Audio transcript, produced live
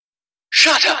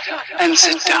Shut up and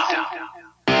sit down.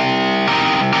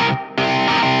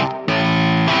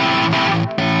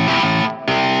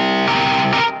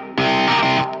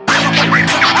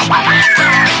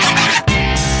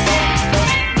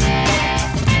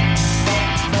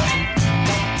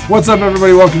 What's up,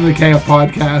 everybody? Welcome to the KF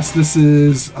Podcast. This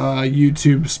is a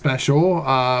YouTube special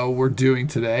we're doing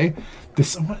today.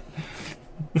 This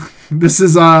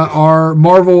is our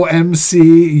Marvel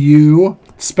MCU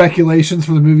speculations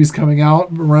for the movies coming out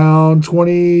around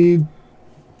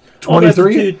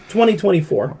 2023?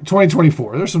 2024.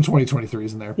 2024. There's some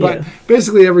 2023s in there. But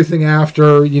basically everything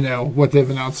after, what they've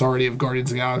announced already of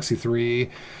Guardians of the Galaxy 3,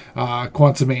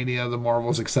 Quantumania, the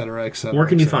Marvels, etc., etc. Where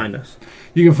can you find us?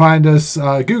 You can find us,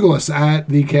 Google us at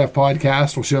the KF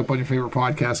Podcast. We'll show up on your favorite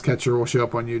podcast catcher. We'll show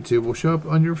up on YouTube. We'll show up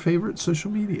on your favorite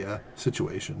social media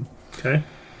situation. Okay.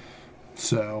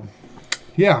 So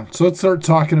let's start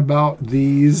talking about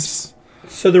these.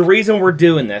 So the reason we're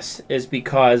doing this is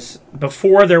because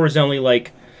before there was only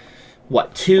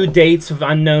 2 dates of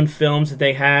unknown films that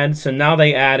they had. So now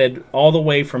they added all the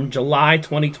way from July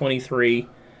 2023.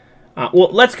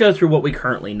 Let's go through what we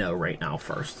currently know right now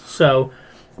first. So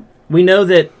we know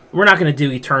that we're not going to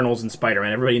do Eternals and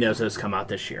Spider-Man. Everybody knows those come out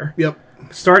this year. Yep.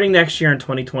 Starting next year in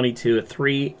 2022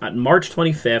 at March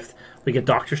 25th, we get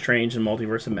Doctor Strange and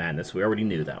Multiverse of Madness. We already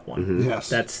knew that one. Mm-hmm.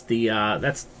 Yes.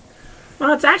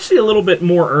 It's actually a little bit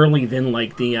more early than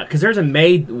because there's a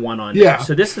May one on there.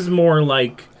 So this is more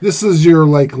this is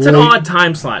your it's an odd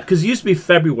time slot because it used to be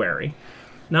February.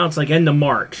 Now it's end of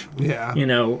March. Yeah.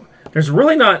 There's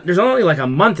only a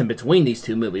month in between these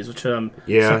two movies, which I'm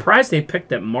surprised they picked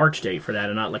that March date for that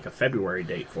and not a February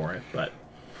date for it, but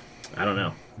I don't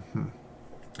know.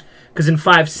 Because in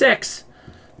 5/6,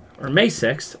 or May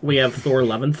 6th, we have Thor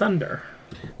Love and Thunder.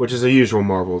 Which is a usual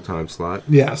Marvel time slot.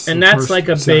 Yes. And that's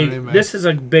this is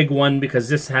a big one because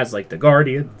this has the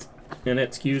Guardians in it,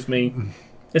 excuse me.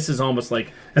 This is almost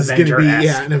like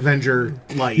Avenger-esque. An Avenger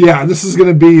light. Yeah, this is going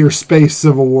to be your space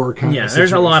Civil War kind of situation. Yeah,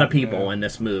 there's a lot of people in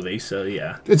this movie, so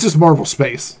yeah. It's just Marvel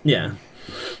space. Yeah.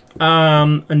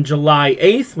 On July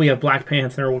 8th, we have Black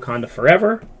Panther, Wakanda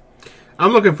Forever.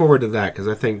 I'm looking forward to that because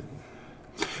I think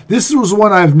this was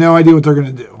one I have no idea what they're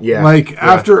going to do. Yeah.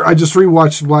 After I just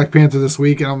rewatched Black Panther this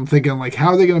week, and I'm thinking, how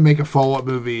are they going to make a follow-up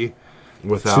movie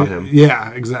without him?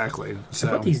 Yeah, exactly. So.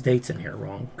 I put these dates in here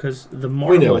wrong, because the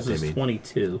Marvels is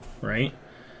 22, right?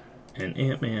 And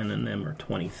Ant-Man and them are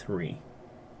 23,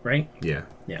 right? Yeah.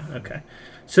 Yeah, okay.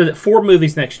 So that 4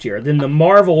 movies next year. Then the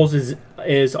Marvels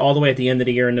is all the way at the end of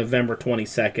the year, November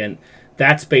 22nd.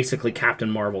 That's basically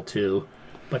Captain Marvel 2.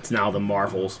 But it's now the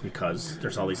Marvels because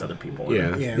there's all these other people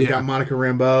in it. Yeah, we got Monica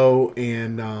Rambeau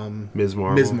and Ms.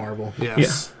 Marvel. Ms. Marvel.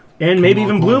 Yes. Yeah. And maybe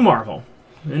even Blue Marvel.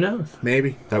 Who knows?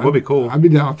 Maybe. That would be cool. I'd be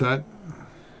down with that.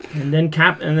 And then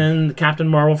Captain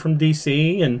Marvel from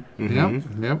DC and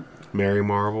Yep. Mary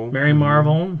Marvel. Mary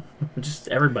Marvel. Just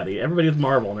everybody with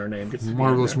Marvel in their name.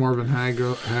 Marvelous Marvin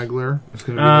Hagler. It's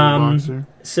going to be another boxer.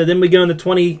 So then we go into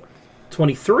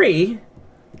 2023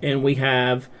 and we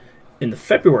have in the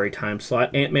February time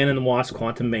slot, Ant-Man and the Wasp: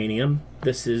 Quantumania.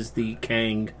 This is the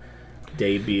Kang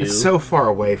debut. It's so far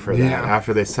away for that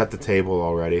after they set the table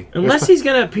already. Unless he's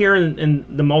going to appear in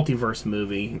the multiverse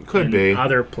movie. Could be.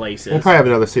 Other places. We'll probably have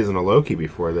another season of Loki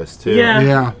before this, too.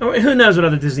 Yeah. Who knows what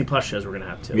other Disney Plus shows we're going to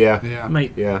have, too.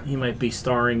 Yeah. He might be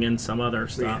starring in some other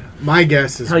stuff. My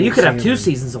guess is... Hell, you could have 2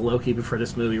 seasons of Loki before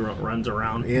this movie runs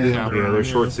around. Yeah, they're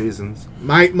short seasons.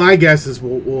 My guess is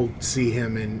we'll see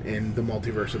him in the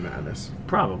Multiverse of Madness.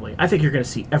 Probably. I think you're going to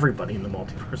see everybody in the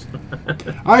Multiverse.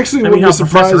 I actually wouldn't be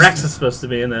surprised. Professor X is supposed to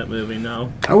be in that movie,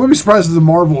 no. I wouldn't be surprised if the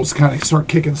Marvels kind of start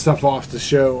kicking stuff off to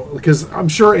show, because I'm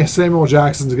sure Samuel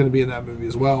Jackson's going to be in that movie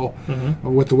as well,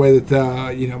 with the way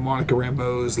that Monica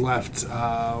Rambeau is left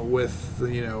with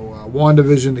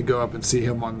WandaVision to go up and see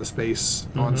him on the space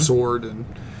on Sword and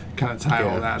kind of tie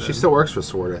all that. She still works for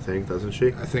Sword, I think, doesn't she?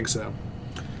 I think so.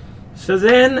 So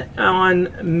then,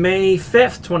 on May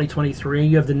 5th, 2023,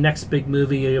 you have the next big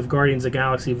movie of Guardians of the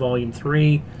Galaxy Volume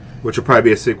 3. Which will probably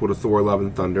be a sequel to Thor: Love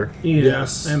and Thunder. Yeah,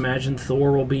 yes. I imagine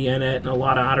Thor will be in it, and a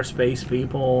lot of outer space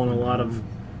people, and a lot of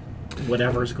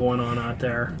whatever's going on out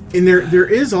there. And there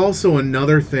is also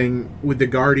another thing with the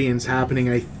Guardians happening,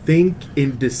 I think,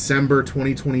 in December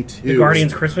 2022. The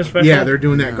Guardians Christmas special? Yeah, they're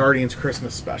doing that Guardians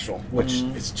Christmas special, which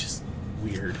is just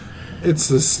weird.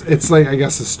 It's like, I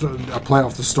guess, a play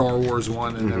off the Star Wars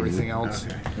one and everything else.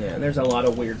 Okay. Yeah, there's a lot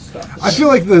of weird stuff. I feel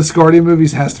like the Guardian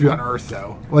movies has to be on Earth,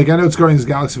 though. I know it's Guardians of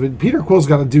the Galaxy, but Peter Quill's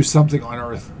got to do something on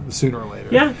Earth sooner or later.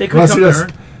 Yeah, they could come to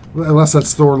Earth. Unless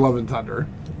that's Thor: Love and Thunder.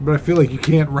 But I feel like you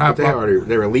can't wrap up.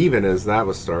 They were leaving as that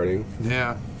was starting.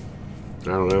 Yeah. I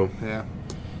don't know. Yeah.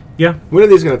 Yeah. When are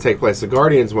these going to take place? The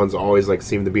Guardians ones always like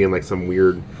seem to be in like some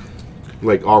weird,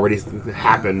 like already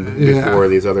happened before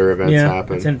these other events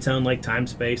happen. It's in its own like time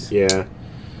space. Yeah.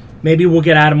 Maybe we'll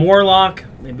get Adam Warlock.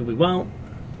 Maybe we won't.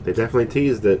 They definitely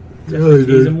teased it.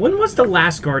 When was the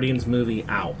last Guardians movie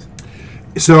out?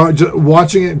 So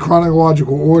watching it in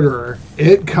chronological order,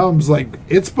 it comes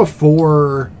it's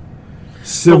before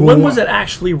Civil But when War. was it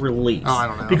actually released? Oh, I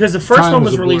don't know. Because the first Time one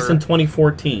was was a released blur. in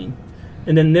 2014.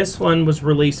 And then this one was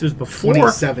released, it was before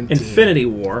 2017. Infinity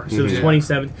War. So it was Yeah.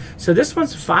 2017. So this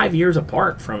one's 5 years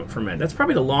apart from it. That's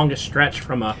probably the longest stretch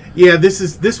from a... Yeah,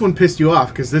 this one pissed you off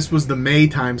because this was the May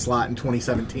time slot in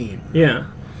 2017. Yeah.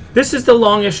 This is the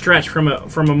longest stretch from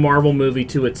a Marvel movie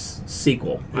to its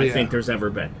sequel, I think there's ever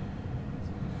been.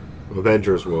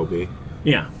 Avengers will be.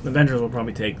 Yeah, Avengers will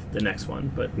probably take the next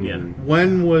one, but yeah.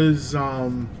 When was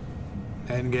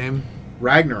Endgame?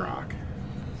 Ragnarok?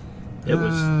 It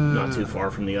was not too far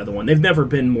from the other one. They've never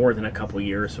been more than a couple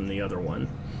years from the other one.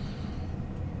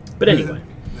 But anyway.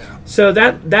 Yeah. So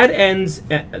that ends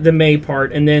at the May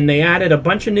part, and then they added a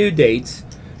bunch of new dates.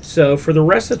 So for the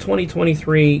rest of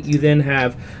 2023, you then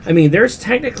have... I mean, there's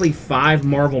technically 5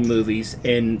 Marvel movies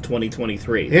in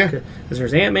 2023. Yeah. Because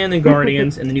there's Ant-Man and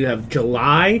Guardians, and then you have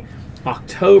July,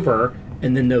 October,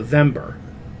 and then November,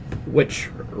 which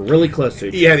are really close to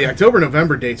each other. Yeah, the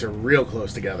October-November dates are real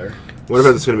close together. What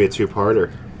about this going to be a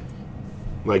two-parter?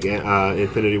 Like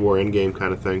Infinity War Endgame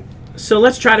kind of thing? So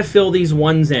let's try to fill these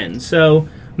ones in. So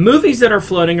movies that are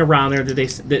floating around there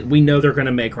that we know they're going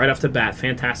to make right off the bat: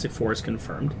 Fantastic Four is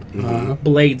confirmed,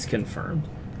 Blade's confirmed,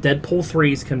 Deadpool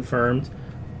 3 is confirmed,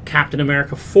 Captain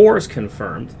America 4 is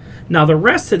confirmed. Now the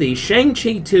rest of these,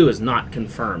 Shang-Chi 2 is not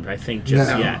confirmed, I think,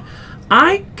 just yet.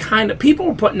 People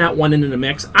were putting that one into the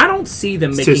mix. I don't see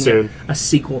them making a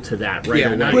sequel to that right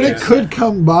away. But it could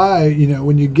come by,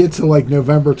 when you get to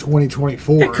November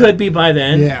 2024. It could be by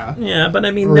then. Yeah. Yeah, but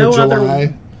I mean, Or no July.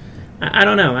 other. I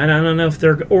don't know. I don't know if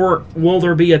they're... Or will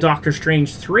there be a Doctor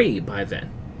Strange 3 by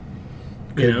then?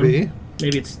 Could be.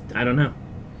 Maybe it's... I don't know.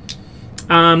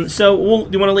 So, do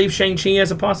you want to leave Shang-Chi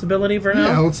as a possibility for now?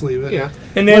 Yeah, let's leave it. Yeah.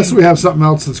 And then, Unless we have something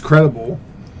else that's credible.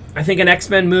 I think an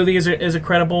X-Men movie is a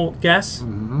credible guess.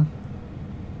 Mm-hmm.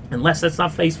 Unless that's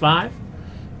not Phase 5.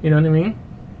 You know what I mean?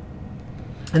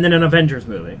 And then an Avengers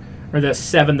movie. Or the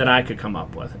 7 that I could come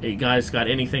up with. You guys got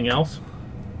anything else?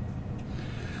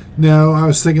 No, I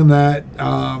was thinking that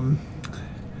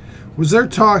was that a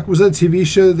TV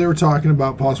show that they were talking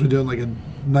about possibly doing a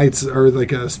Knights or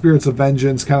a Spirits of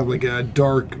Vengeance, kind of like a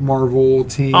dark Marvel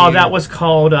team? Oh, that was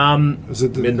called was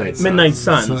it the Midnight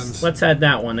Suns. Let's add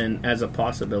that one in as a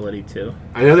possibility too.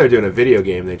 I know they're doing a video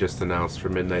game they just announced for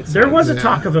Midnight Suns. There was a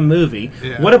talk of a movie.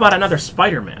 Yeah. What about another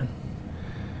Spider-Man?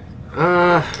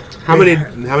 How many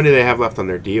do they have left on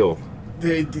their deal?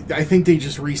 I think they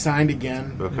just re-signed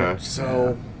again. Okay.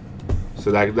 So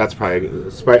that's probably...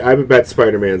 I would bet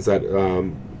Spider-Man's at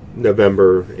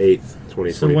November 8th,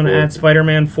 2024. So we want to add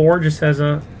Spider-Man 4 just as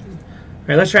a... All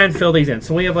right, let's try and fill these in.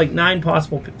 So we have 9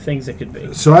 possible things it could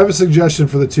be. So I have a suggestion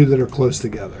for the 2 that are close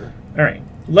together. All right.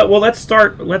 Let's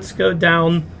start. Let's go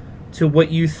down to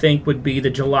what you think would be the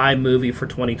July movie for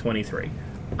 2023.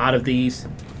 Out of these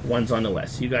ones on the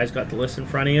list. You guys got the list in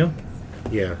front of you?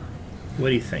 Yeah. What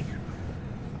do you think?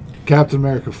 Captain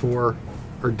America 4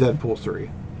 or Deadpool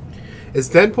 3. Is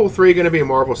Deadpool 3 going to be a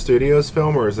Marvel Studios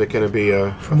film, or is it going to be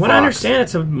a From what I understand,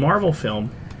 it's a Marvel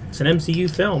film. It's an MCU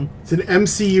film. it's an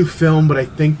MCU film, but I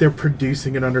think they're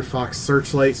producing it under Fox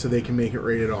Searchlight so they can make it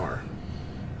rated R.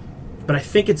 But I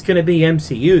think it's going to be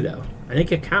MCU, though. I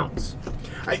think it counts.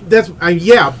 I think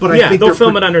they'll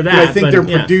film it under that, But I think but, they're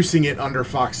yeah. producing it under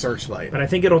Fox Searchlight. But I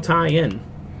think it'll tie in.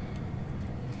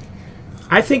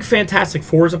 I think Fantastic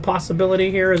Four is a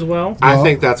possibility here as well. I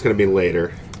think that's going to be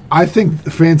later. I think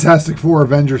Fantastic Four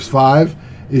Avengers 5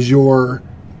 is your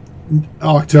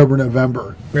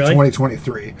October-November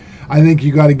 2023. I think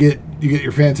you get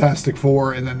your Fantastic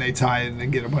Four, and then they tie in and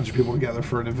get a bunch of people together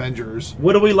for an Avengers.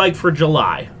 What do we like for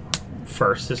July?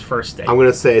 His first day. I'm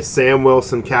going to say Sam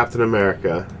Wilson, Captain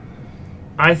America.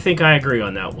 I think I agree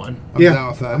on that one. I'm down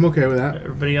with that. I'm okay with that.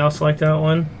 Everybody else like that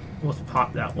one? We'll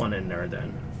pop that one in there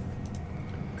then.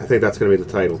 I think that's going to be the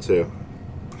title, too.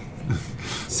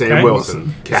 Sam Okay.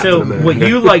 Wilson, Captain So America. what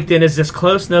you like then is this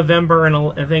close November, and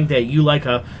I think that you like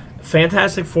a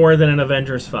Fantastic Four than an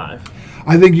Avengers 5.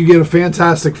 I think you get a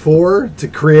Fantastic Four to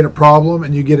create a problem,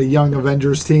 and you get a young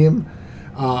Avengers team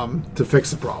to fix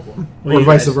the problem, What do or you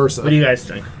vice guys- versa. What do you guys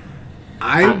think?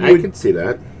 I could see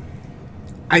that.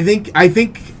 I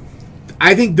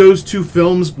think those 2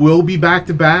 films will be back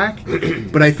to back,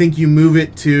 but I think you move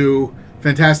it to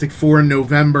Fantastic Four in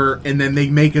November, and then they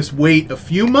make us wait a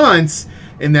few months,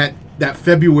 and that that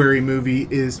February movie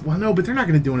is... Well, no, but they're not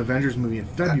going to do an Avengers movie in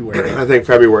February. I think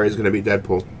February is going to be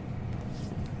Deadpool.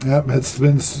 Yep, that's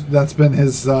been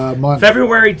his month.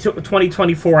 February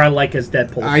 2024, I like as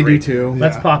Deadpool 3. I do too.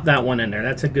 Let's Yeah. pop that one in there.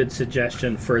 That's a good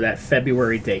suggestion for that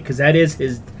February date because that is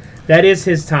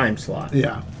his time slot.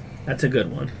 Yeah. That's a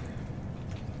good one.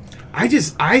 I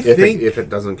If think... it, if it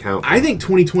doesn't count. I think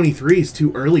 2023 is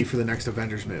too early for the next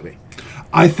Avengers movie.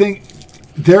 I think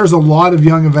there's a lot of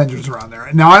young Avengers around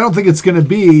there. Now, I don't think it's going to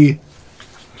be...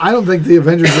 I don't think the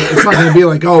Avengers... It's not going to be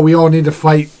like, oh, we all need to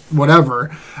fight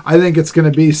whatever. I think it's going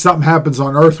to be something happens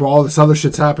on Earth while all this other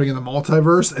shit's happening in the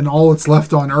multiverse, and all that's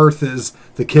left on Earth is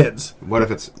the kids. What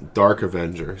if it's Dark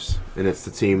Avengers and it's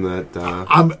the team that?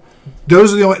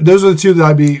 Those are the two that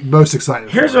I'd be most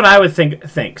excited Here's for. what I would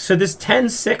think. So this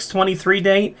 10/6/23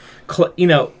 date,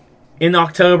 in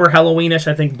October, Halloweenish,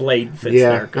 I think Blade fits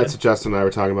there. Good. That's what Justin and I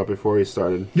were talking about before he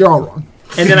started. You're all wrong.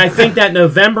 And then I think that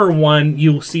November one,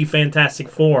 you'll see Fantastic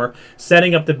Four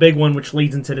setting up the big one, which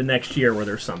leads into the next year where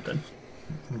there's something.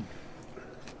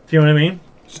 Do you know what I mean?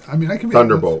 I mean, I can be...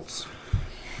 Thunderbolts.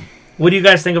 What do you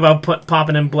guys think about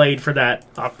popping in Blade for that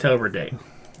October date?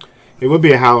 It would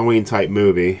be a Halloween type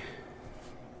movie.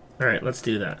 All right, let's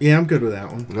do that. Yeah, I'm good with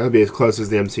that one. That would be as close as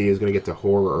the MCU is going to get to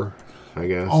horror, I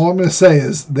guess. All I'm going to say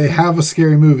is they have a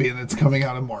scary movie, and it's coming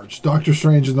out in March. Doctor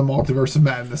Strange and the Multiverse of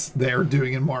Madness, they are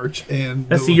doing in March. And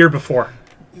That's the year before.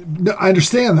 No, I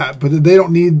understand that, but they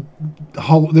don't need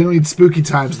spooky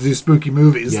times to do spooky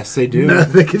movies. Yes, they do. No,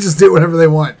 they can just do whatever they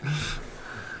want.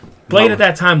 Blade at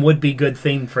that time would be good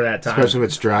theme for that time. Especially if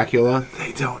it's Dracula.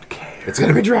 They don't care. It's going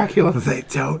to be Dracula. They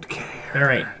don't care. All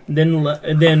right, then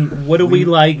what do we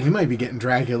like? We might be getting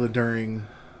Dracula during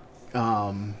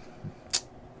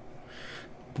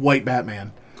White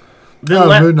Batman.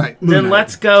 Then, Moon Knight. then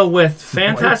let's go with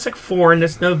Fantastic Four in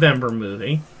this November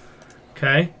movie.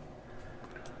 Okay.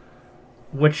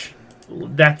 Which,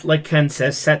 that, like Ken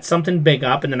says, sets something big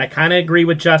up. And then I kind of agree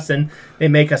with Justin. They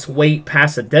make us wait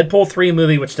past a Deadpool 3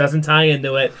 movie, which doesn't tie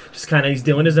into it. Just kind of, he's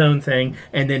doing his own thing.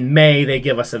 And then May, they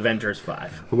give us Avengers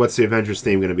 5. What's the Avengers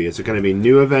theme going to be? Is it going to be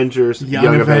New Avengers,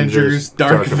 Young Avengers,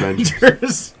 Dark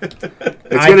Avengers.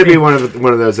 It's going to be one of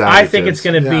those adjectives. I think it's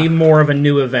going to be Yeah. more of a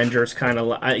New Avengers kind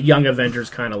of, Young Avengers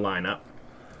kind of lineup.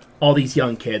 All these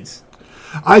young kids.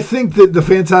 I think that the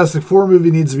Fantastic Four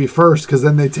movie needs to be first because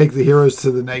then they take the heroes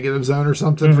to the negative zone or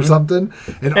something for something,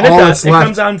 and And all it does. that's It left.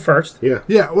 comes on first. Yeah.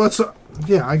 Yeah, well,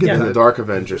 I get And the that. Dark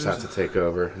Avengers have to take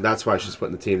over. That's why she's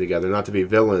putting the team together. Not to be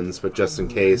villains, but just in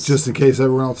case. Just in case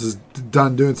everyone else is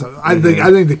done doing something. I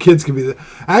think the kids can be the.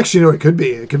 Actually, you know what it could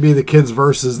be? It could be the kids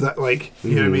versus that. Like,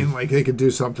 you know what I mean? Like they could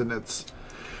do something that's.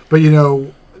 But you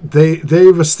know,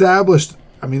 they've established.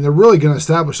 I mean, they're really going to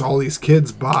establish all these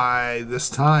kids by this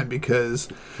time because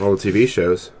all the TV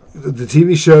shows. the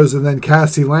TV shows, and then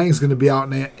Cassie Lang's going to be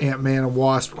out in Ant-Man and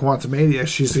Wasp: Quantumania.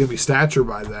 She's going to be Stature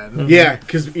by then. Yeah,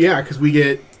 because we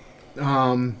get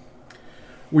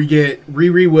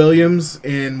Riri Williams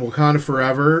in Wakanda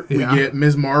Forever. Yeah. We get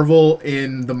Ms. Marvel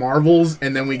in The Marvels,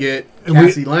 and then we get And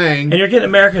Cassie Lang. And you're getting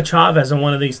America Chavez in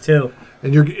one of these too.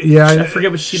 And I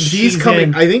forget what she's coming.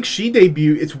 in. I think she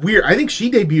debuts. It's weird. I think she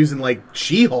debuts in like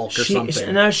She-Hulk or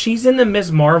something. No, she's in the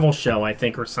Ms. Marvel show, I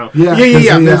think, or something. Yeah,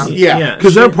 Yeah.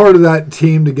 because they're part of that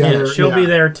team together. Yeah, she'll be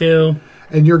there too.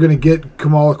 And you're going to get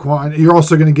Kamala Khan. You're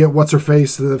also going to get what's her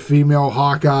face, the female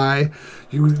Hawkeye.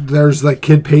 There's like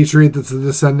Kid Patriot, that's the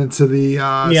descendant to the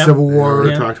Civil We War.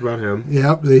 already talked about him.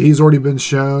 Yep, he's already been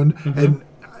shown. And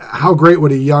how great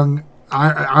would a young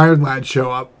Iron Lad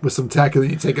show up with some tech, and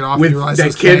then you take it off With and you realize that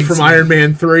it's kid Kang. from Iron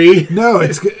Man 3. No,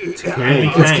 it's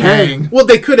Kang. Well,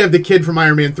 they could have the kid from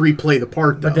Iron Man 3 play the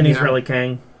part, though. But then he's really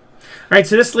Kang. All right,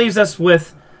 so this leaves us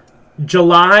with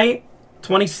July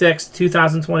 26,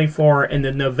 2024, and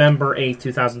then November 8th,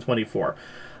 2024.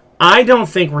 I don't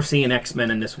think we're seeing X-Men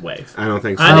in this wave. I don't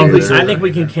think so. I think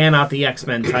we can can out the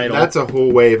X-Men title. That's a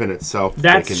whole wave in itself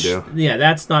that they can do. Yeah,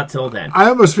 that's not till then. I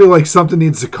almost feel like something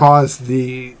needs to cause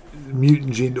the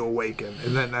mutant gene to awaken,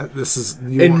 and then this is.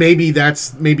 Maybe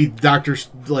Doctor's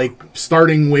like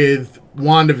starting with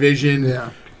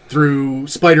WandaVision through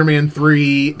Spider-Man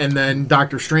 3, and then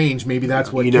Doctor Strange. Maybe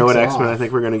that's what. You know what kicks X-Men off. I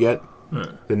think we're gonna get?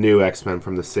 The new X-Men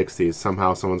from the 60s.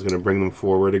 Somehow someone's going to bring them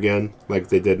forward again, like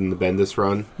they did in the Bendis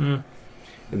run.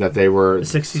 And that they were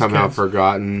The 60s somehow kids.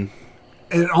 forgotten.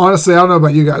 And honestly, I don't know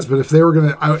about you guys, but if they were going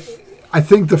to... I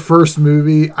think the first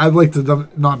movie, I'd like to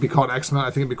not be called X-Men. I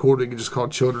think it'd be cool to be just called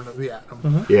Children of the Atom.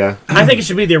 Mm-hmm. Yeah. I think it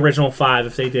should be the original 5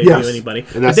 if they debut anybody.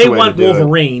 And that's they the way want to do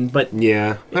Wolverine, but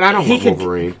yeah, but I don't want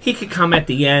Wolverine. He could come at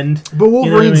the end. But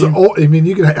Wolverine's you know what I mean? old. I mean,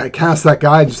 you can cast that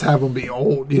guy and just have him be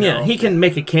old. You know? He can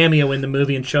make a cameo in the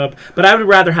movie and show up. But I would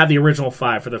rather have the original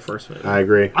 5 for the first movie. I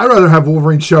agree. I'd rather have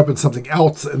Wolverine show up in something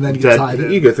else and then get tied in.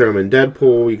 You could throw him in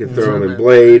Deadpool. You could throw him in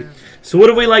Blade. So what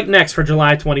do we like next for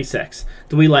July 26th?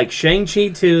 Do we like Shang-Chi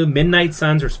 2, Midnight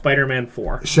Suns, or Spider-Man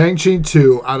 4? Shang-Chi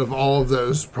 2, out of all of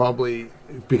those, probably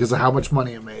because of how much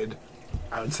money it made,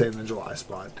 I would say in the July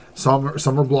spot. Summer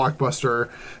blockbuster.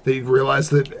 They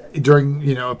realized that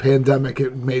during a pandemic,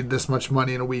 it made this much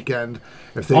money in a weekend.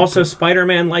 If they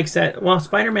Spider-Man likes that. Well,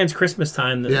 Spider-Man's Christmas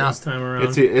time this time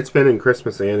around. It's been in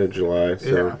Christmas and in July.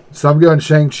 So I'm going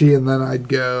Shang-Chi, and then I'd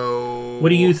go. What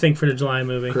do you think for the July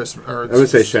movie? Christmas. I would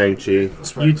say Shang-Chi.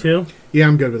 You too? Yeah,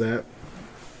 I'm good with that.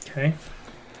 Okay.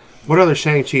 What other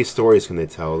Shang-Chi stories can they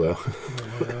tell, though?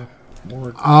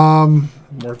 More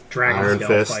Dragon Iron Scale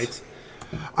Fist. fights.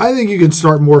 I think you can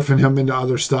start morphing him into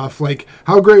other stuff. Like,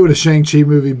 how great would a Shang-Chi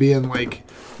movie be in, like...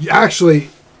 Actually,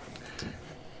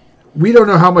 we don't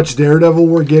know how much Daredevil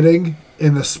we're getting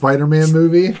in the Spider-Man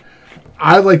movie.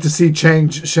 I'd like to see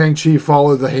Shang-Chi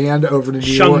follow the hand over to New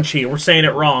York. Shang-Chi. We're saying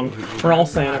it wrong. We're all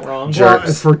saying it wrong. Well,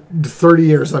 for 30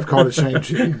 years, I've called it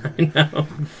Shang-Chi. I know.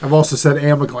 I've also said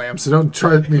Amaglam, so don't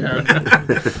try,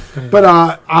 But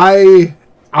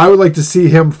I would like to see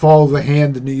him follow the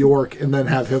hand to New York and then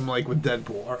have him, like, with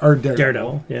Deadpool. Or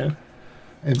Daredevil. Yeah.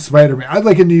 And Spider-Man. I'd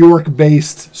like a New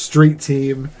York-based street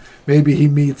team. Maybe he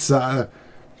meets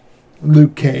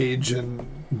Luke Cage and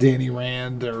Danny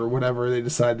Rand or whatever they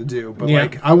decide to do. But I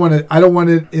don't want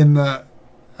it in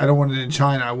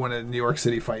China. I want it in New York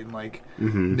City fighting like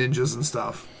ninjas and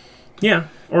stuff. Yeah.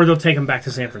 Or they'll take him back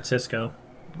to San Francisco.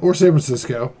 Or San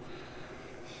Francisco.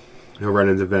 He'll run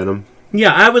into Venom.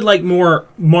 Yeah, I would like more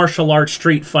martial arts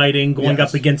street fighting, going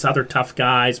up against other tough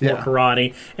guys, more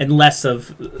karate, and less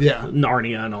of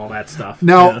Narnia and all that stuff.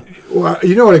 Now, well,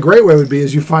 you know what a great way would be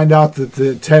is you find out that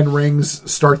the 10 rings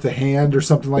start the hand or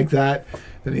something like that.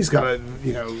 Then he's got to,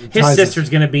 his sister's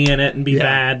going to be in it and be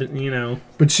bad,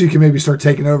 But she can maybe start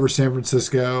taking over San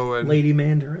Francisco. And Lady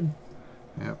Mandarin.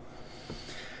 Yeah.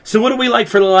 So what do we like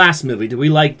for the last movie? Do we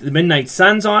like the Midnight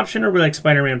Suns option or do we like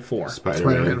Spider-Man 4?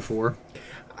 Spider-Man 4.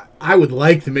 I would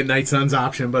like the Midnight Suns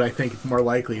option, but I think more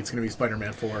likely it's going to be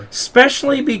Spider-Man 4.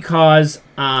 Especially because,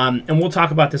 and we'll talk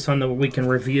about this on the weekend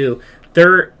review,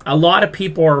 a lot of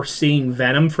people are seeing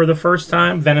Venom for the first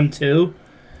time, Venom 2,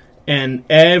 and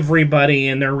everybody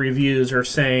in their reviews are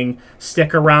saying,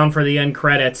 stick around for the end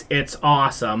credits, it's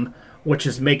awesome, which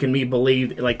is making me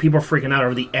believe, like, people are freaking out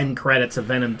over the end credits of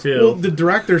Venom 2. Well, the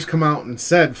directors come out and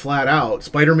said flat out,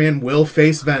 Spider-Man will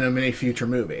face Venom in a future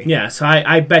movie. Yeah, so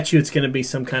I bet you it's going to be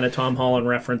some kind of Tom Holland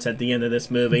reference at the end of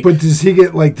this movie. But does he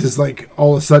get,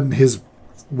 all of a sudden his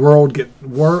world get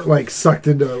sucked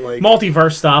into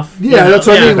multiverse stuff? Yeah, that's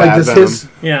what I mean. Like, Bad this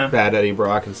Bad Eddie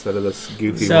Brock instead of this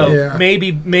goofy So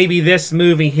maybe this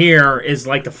movie here is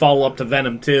like the follow up to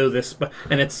Venom 2.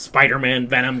 And it's Spider-Man,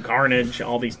 Venom, Carnage,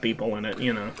 all these people in it.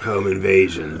 Home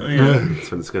invasion.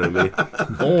 That's what it's gonna be.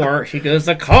 Or she goes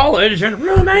to college and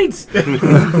roommates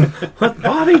with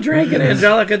Bobby Drake and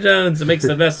Angelica Jones. It makes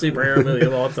the best superhero movie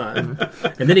of all time.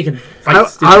 And then he can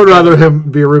fight. I would rather him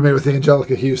be a roommate with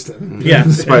Angelica Houston. Yeah.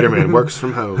 Spider-Man works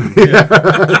from home.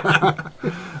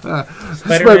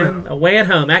 Spider-Man away at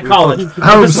home, at college.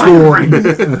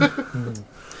 Homeschooling.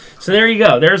 So there you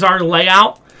go. There's our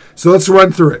layout. So let's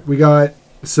run through it. We got,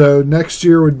 next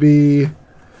year would be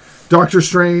Doctor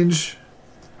Strange,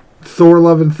 Thor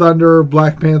Love and Thunder,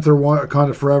 Black Panther,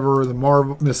 Wakanda Forever, the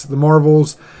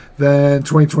Marvels. Then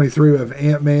 2023 we have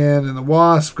Ant-Man and the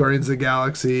Wasp, Guardians of the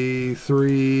Galaxy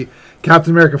 3,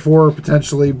 Captain America 4,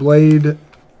 potentially Blade,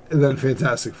 and then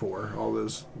Fantastic Four, all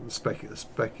those speculative.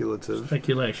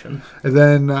 Speculation. And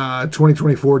then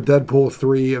 2024, Deadpool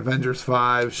 3, Avengers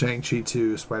 5, Shang-Chi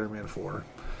 2, Spider-Man 4.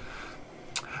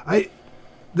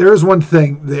 There's one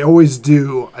thing, they always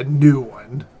do a new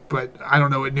one, but I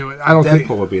don't know what new one. I don't think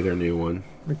Deadpool will be their new one.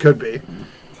 It could be.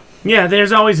 Yeah,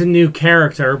 there's always a new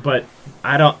character, but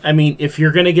if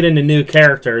you're going to get into new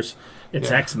characters, it's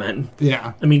X-Men.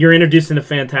 Yeah. I mean, you're introducing the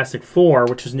Fantastic Four,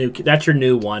 which is new. That's your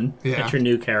new one. Yeah. That's your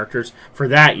new characters for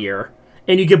that year.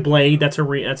 And you get Blade. That's a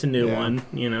new one.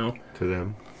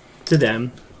 To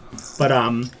them. But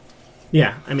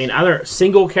other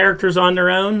single characters on their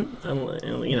own.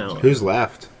 Who's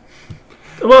left?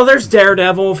 Well, there's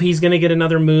Daredevil if he's going to get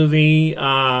another movie.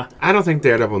 I don't think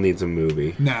Daredevil needs a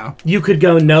movie. No. You could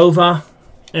go Nova.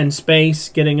 in space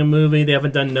getting a movie. They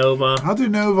haven't done Nova. I'll do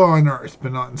Nova on Earth,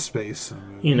 but not in space.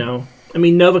 You know, I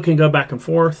mean, Nova can go back and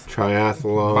forth.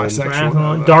 Triathlon. Bisexual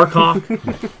Nova. Darkhawk.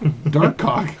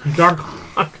 Darkhawk.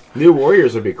 Darkhawk. New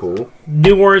Warriors would be cool.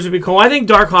 New Warriors would be cool. I think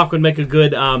Darkhawk would make a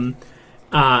good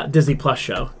Disney Plus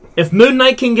show. If Moon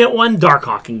Knight can get one,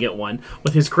 Darkhawk can get one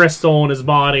with his crystal and his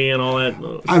body and all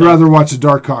that. I'd rather watch a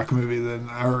Darkhawk movie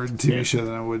or a TV show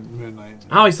than I would Moon Knight.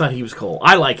 I always thought he was cool.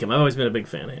 I like him. I've always been a big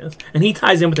fan of his. And he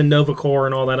ties in with the Nova Corps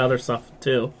and all that other stuff,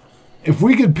 too. If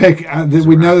we could pick,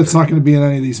 we know that's not going to be in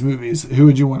any of these movies, who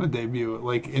would you want to debut,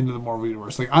 like, into the Marvel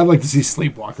Universe? Like, I'd like to see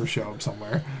Sleepwalker show up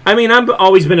somewhere. I mean, I've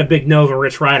always been a big Nova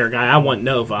Rich Rider guy. I want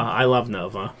Nova. I love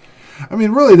Nova. I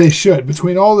mean, really, they should.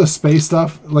 Between all this space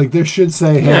stuff, like, they should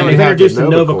say, hey, yeah, they've introduced the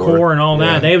Nova Corps. Corps and all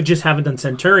that. They just haven't done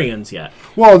Centurions yet.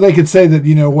 Well, they could say that,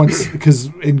 you know, once, because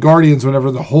in Guardians,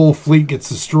 whenever the whole fleet gets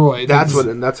destroyed.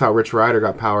 That's how Rich Rider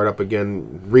got powered up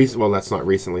again. Well, that's not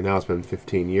recently. Now it's been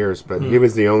 15 years, but he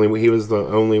was the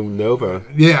only Nova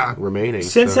remaining.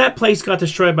 Since that place got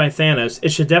destroyed by Thanos, it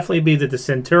should definitely be that the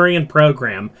Centurion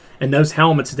program and those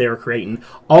helmets they were creating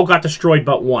all got destroyed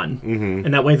but one. Mm-hmm.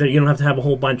 And that way that you don't have to have a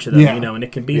whole bunch of them, you know, and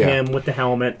it can be him with the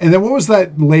helmet. And then what was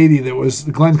that lady that was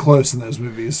Glenn Close in those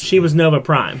movies? She was Nova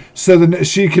Prime. So then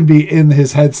she can be in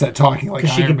his headset talking like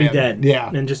Iron she could Man. be dead. Yeah.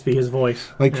 And just be his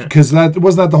voice. Like, because that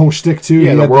wasn't that the whole shtick too?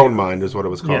 Yeah, the World Mind is what it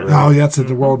was called. Yeah. Oh, that's it,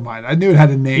 the World Mind. I knew it had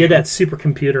a name. He had that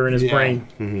supercomputer in his brain.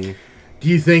 Mm-hmm. Do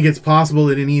you think it's possible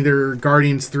that in either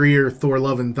Guardians 3 or Thor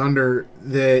Love and Thunder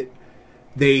that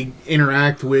they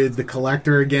interact with the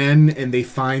Collector again and they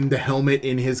find the helmet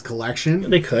in his collection?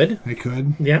 They could. They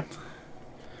could. Yeah.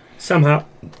 Somehow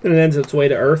it ends its way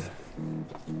to Earth.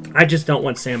 I just don't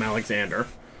want Sam Alexander.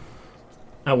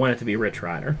 I want it to be Rich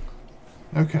Rider.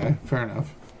 Okay, fair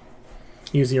enough.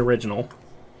 He was the original.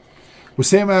 Was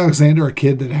Sam Alexander a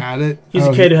kid that had it? He's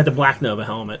a kid who had the Black Nova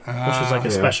helmet, which was like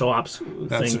a special ops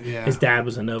thing. Yeah. His dad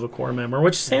was a Nova Corps member,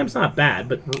 which Sam's not bad,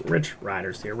 but Rich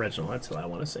Rider's the original. That's what I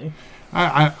want to see.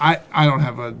 I don't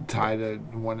have a tie to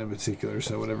one in particular,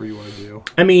 so whatever you want to do.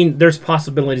 I mean, there's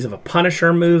possibilities of a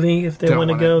Punisher movie if they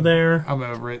want to go there. I'm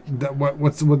over it.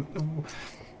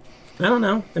 I don't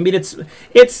know. I mean,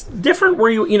 it's different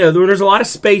where you know, there's a lot of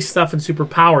space stuff and super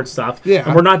powered stuff. Yeah.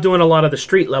 And we're not doing a lot of the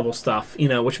street level stuff, you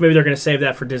know, which maybe they're going to save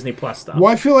that for Disney Plus stuff.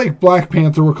 Well, I feel like Black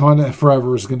Panther Wakanda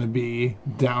Forever is going to be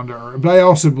down to earth. But I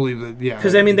also believe that, yeah.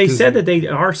 Because, I mean, they said that they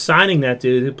are signing that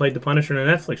dude who played the Punisher in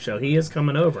a Netflix show. He is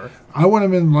coming over. I want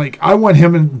him in, I want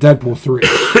him in Deadpool 3.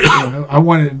 I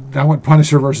want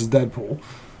Punisher versus Deadpool.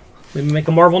 Maybe make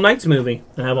a Marvel Knights movie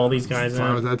and have all these guys Fine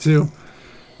in with it. that, too.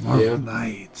 Marvel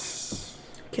Knights.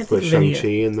 Can't With think of any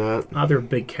Shang-Chi and that. other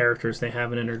big characters they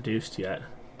haven't introduced yet.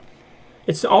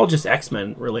 It's all just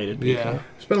X-Men related people. Yeah.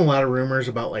 There's been a lot of rumors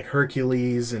about like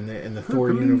Hercules and the Thor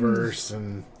universe,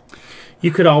 and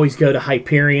You could always go to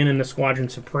Hyperion and the Squadron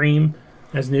Supreme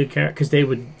as new character because they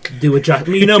would do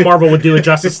Marvel would do a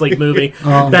Justice League movie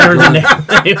better than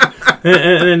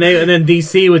and then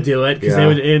DC would do it because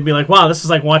it'd be like, wow, this is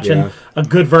like watching a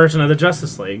good version of the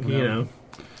Justice League, you know.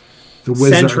 The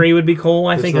Wizard. Sentry would be cool.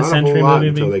 I think a Sentry movie would be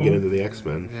until cool. they get into the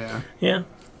X-Men. Yeah.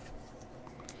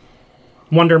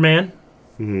 Wonder Man.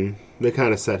 Mm-hmm. They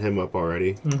kind of set him up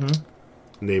already.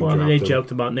 Mm-hmm. Well, they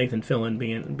joked about Nathan Fillion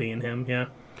being him. Yeah,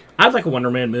 I'd like a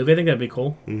Wonder Man movie. I think that'd be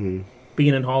cool. Mm-hmm.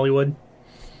 Being in Hollywood.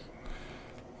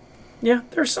 Yeah,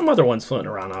 there's some other ones floating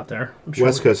around out there. I'm sure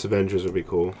West Coast Avengers would be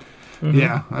cool. Mm-hmm.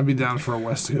 Yeah, I'd be down for a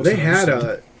West Coast. They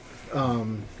had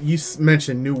you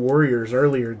mentioned New Warriors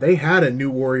earlier. They had a New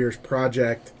Warriors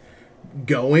project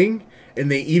going,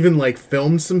 and they even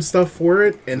filmed some stuff for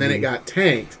it, and then it got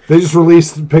tanked. They just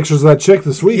released pictures of that chick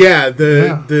this week. Yeah,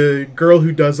 the girl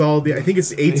who does all the, I think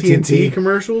it's AT&T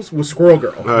commercials, was Squirrel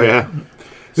Girl. Oh yeah.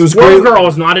 Squirrel Girl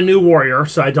is not a new warrior,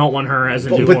 so I don't want her as a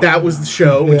new warrior. But that was the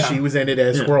show, and she was in it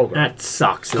as Squirrel Girl. That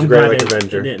sucks. I'm glad they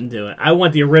didn't do it. I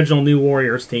want the original New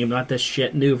Warriors team, not this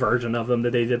shit new version of them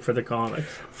that they did for the comics.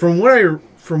 From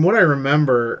what I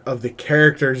remember of the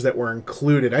characters that were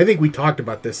included, I think we talked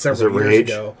about this several years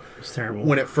ago. It's terrible.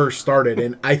 When it first started,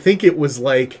 and I think it was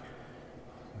not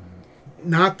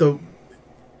the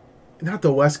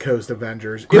West Coast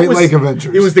Avengers. Great Lake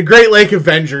Avengers. It was the Great Lake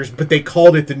Avengers, but they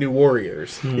called it the New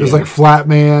Warriors. It was like Flat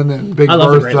Man and Big Bertha. I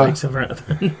love the Great Lakes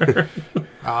Avengers.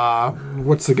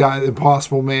 What's the guy, the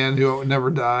Impossible Man who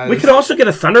never dies? We could also get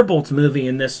a Thunderbolts movie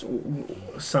in this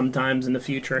sometimes in the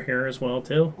future here as well,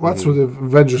 too. Well, that's what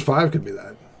Avengers 5 could be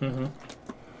that. Mm-hmm.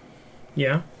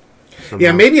 Yeah. Somehow.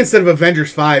 Yeah, maybe instead of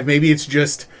Avengers 5, maybe it's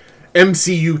just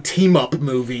MCU team-up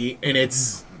movie, and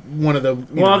it's one of the...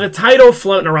 the title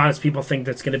floating around is people think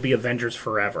that's going to be Avengers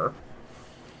Forever.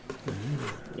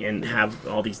 and have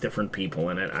all these different people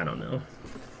in it. I don't know.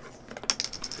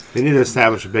 They need to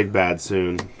establish a big bad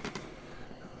soon.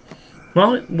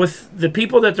 Well, with the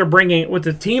people that they're bringing, with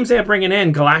the teams they're bringing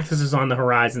in, Galactus is on the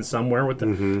horizon somewhere with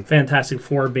the Fantastic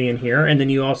Four being here, and then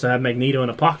you also have Magneto and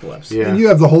Apocalypse. Yeah. And you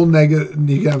have the whole negative.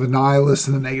 You have a Nihilist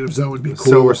in the Negative Zone would be cool.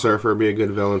 Silver Surfer would be a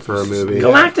good villain for a movie.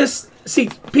 Galactus.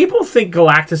 See, people think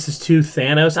Galactus is too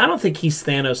Thanos. I don't think he's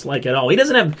Thanos-like at all. He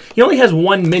doesn't have. He only has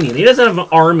one minion. He doesn't have an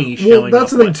army showing up. Well,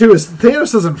 that's the thing too. Is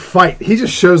Thanos doesn't fight. He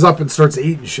just shows up and starts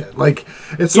eating shit. Like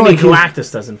it's you not mean like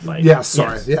Galactus doesn't fight. Yeah,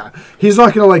 sorry. Yes. Yeah, he's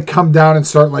not going to like come down and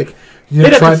start like. You know,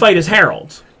 they'd have to fight as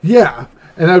heralds. Yeah,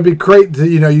 and that would be great. To,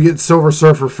 you get Silver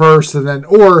Surfer first, and then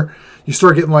or you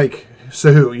start getting like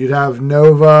who? You'd have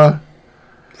Nova,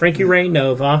 Frankie Ray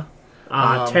Nova,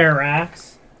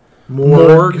 Terrax,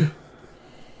 Morg.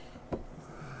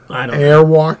 I don't know.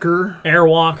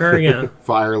 Airwalker, yeah.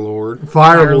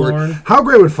 Firelord. How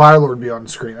great would Firelord be on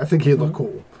screen? I think he'd look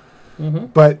cool.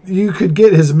 But you could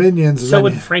get his minions. So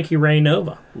would Frankie Ray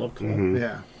Nova look cool.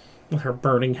 Yeah. With her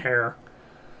burning hair.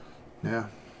 Yeah.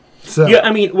 So yeah,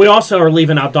 I mean, we also are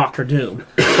leaving out Doctor Doom.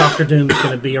 Doctor Doom's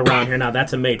going to be around here now.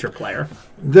 That's a major player.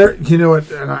 There, you know what?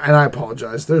 And I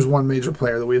apologize. There's one major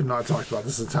player that we have not talked about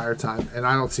this entire time, and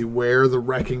I don't see where the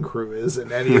Wrecking Crew is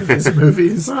in any of these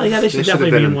movies. Well, yeah, they should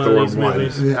definitely be in one of these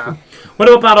movies. Yeah.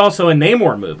 What about also a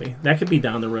Namor movie? That could be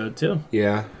down the road too.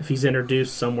 Yeah. If he's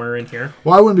introduced somewhere in here.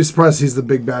 Well, I wouldn't be surprised he's the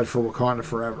big bad for Wakanda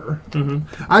forever.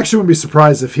 I actually wouldn't be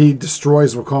surprised if he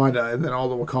destroys Wakanda, and then all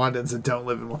the Wakandans that don't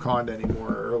live in Wakanda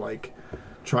anymore are like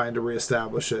trying to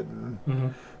reestablish it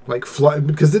and like flood,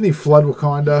 because didn't he flood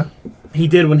Wakanda? He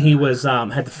did when he was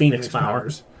had the Phoenix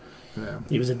powers. Yeah.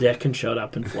 He was a dick and showed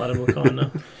up and flooded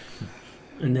Wakanda.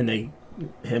 And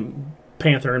then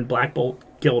Panther and Black Bolt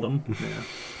killed him.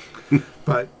 Yeah.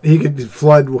 But he could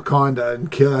flood Wakanda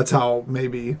and kill. That's how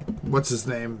maybe what's his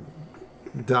name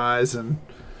dies. And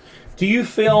do you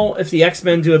feel if the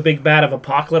X-Men do a big bad of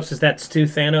Apocalypse, is that's too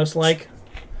Thanos-like?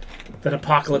 That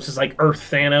Apocalypse is like Earth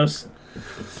Thanos?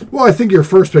 Well, I think your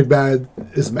first big bad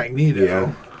is Magneto.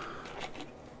 Yeah.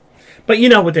 But you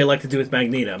know what they like to do with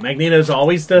Magneto. Magneto's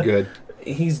always good.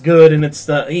 He's good, and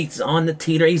he's on the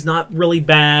teeter. He's not really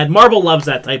bad. Marvel loves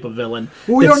that type of villain.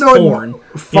 Well, we don't know.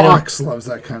 Fox loves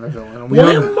that kind of villain.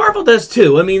 Well, Marvel does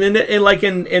too. I mean, in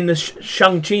the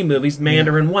Shang-Chi movies,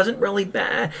 Mandarin wasn't really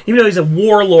bad, even though he's a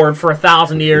warlord for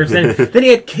 1,000 years. And then he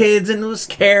had kids and was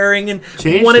caring and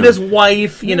wanted his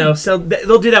wife. So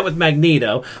they'll do that with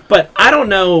Magneto. But I don't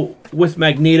know with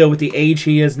Magneto, with the age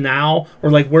he is now,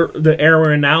 or like where the era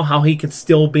we're in now, how he could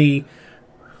still be.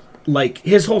 Like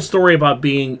his whole story about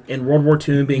being in World War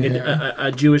II and being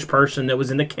a Jewish person that was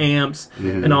in the camps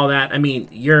and all that. I mean,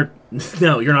 you're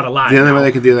not alive. The only way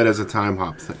they could do that is a time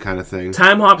hop kind of thing.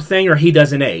 Time hop thing, or he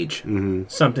doesn't age,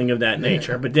 something of that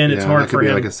nature. But then it's hard that could for be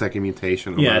him. Like a second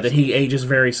mutation. Almost. Yeah, that he ages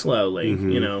very slowly.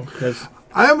 Because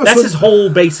that's his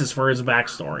whole basis for his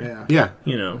backstory. Yeah.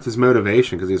 It's his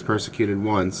motivation because he was persecuted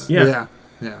once. Yeah.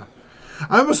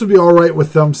 I almost would be all right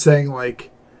with them saying like.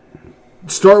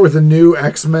 Start with a new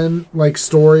X-Men like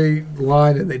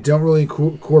storyline, and they don't really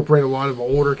incorporate a lot of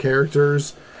older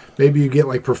characters. Maybe you get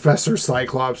like Professor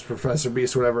Cyclops, Professor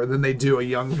Beast, whatever, and then they do a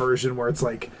young version where it's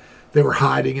like they were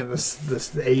hiding in this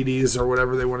 80s or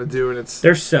whatever they want to do, and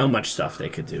there's so much stuff they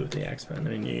could do with the X-Men.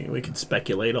 I mean, we could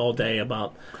speculate all day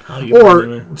about how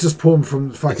just pull them from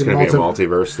the fucking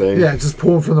multiverse thing. Yeah, just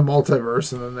pull them from the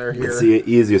multiverse, and then they're here. It's the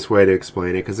easiest way to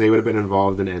explain it because they would have been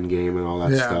involved in Endgame and all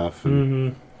that stuff.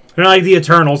 They're like the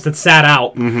Eternals that sat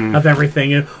out of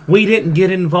everything. And we didn't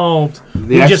get involved.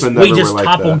 We just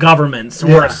topple governments.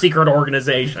 We're a secret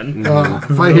organization.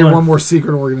 If I hear one more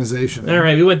secret organization. All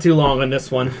right, we went too long on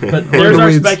this one. But there's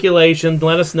our speculation.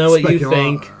 Let us know what you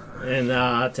think.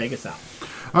 And take us out.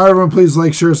 All right, everyone, please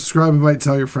like, share, subscribe, invite,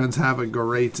 tell your friends. Have a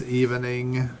great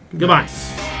evening. Goodbye.